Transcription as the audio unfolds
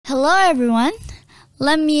Hello everyone,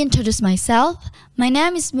 let me introduce myself. My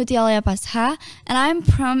name is Mutia and I'm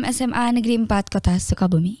from SMA Negeri 4 Kota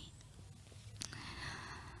Sukabumi.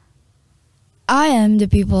 I Am the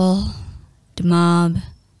People, the Mob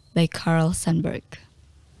by Sandburg.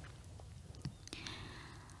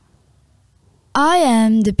 I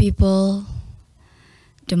am the people,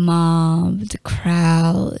 the mob, the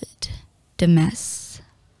crowd, the mess.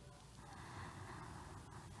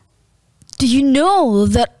 Do you know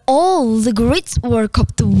that all the great work of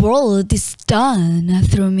the world is done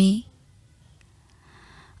through me?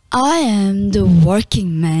 I am the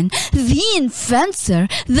working man, the inventor,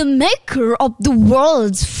 the maker of the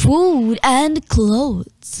world's food and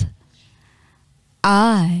clothes.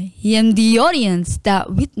 I am the audience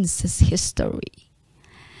that witnesses history.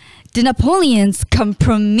 The Napoleons come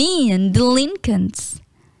from me and the Lincolns.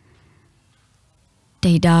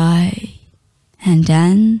 They die. And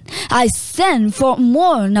then I send for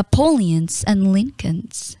more Napoleons and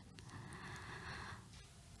Lincolns.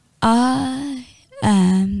 I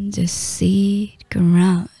am the seed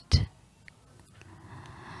ground.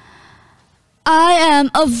 I am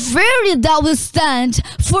a very that will stand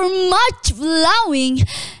for much flowing.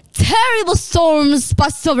 Terrible storms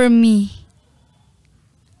pass over me.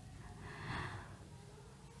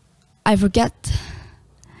 I forget.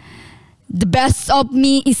 The best of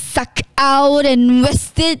me is sucked out and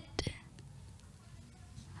wasted.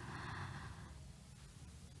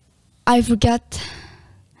 I forget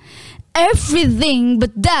everything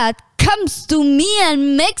but that comes to me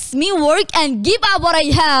and makes me work and give up what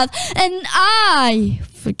I have, and I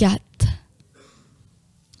forget.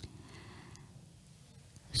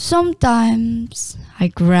 Sometimes I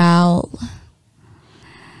growl,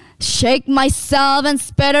 shake myself and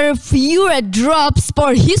spatter a few red drops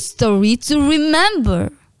for history to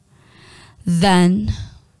remember. Then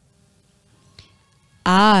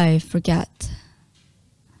I forget.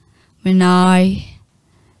 When I,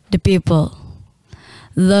 the people,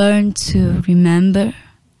 learn to remember.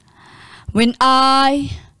 When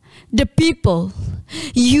I, the people,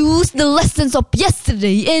 use the lessons of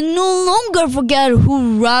yesterday and no longer forget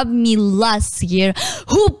who robbed me last year,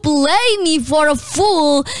 who played me for a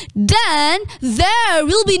fool, then there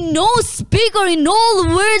will be no speaker in all the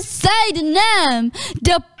world say the name,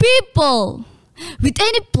 the people, with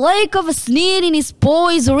any plague of a sneer in his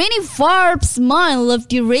voice or any far smile of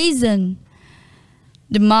derision.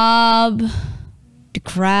 The mob, the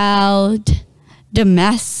crowd, the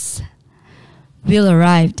mess will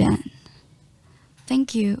arrive then.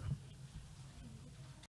 Thank you.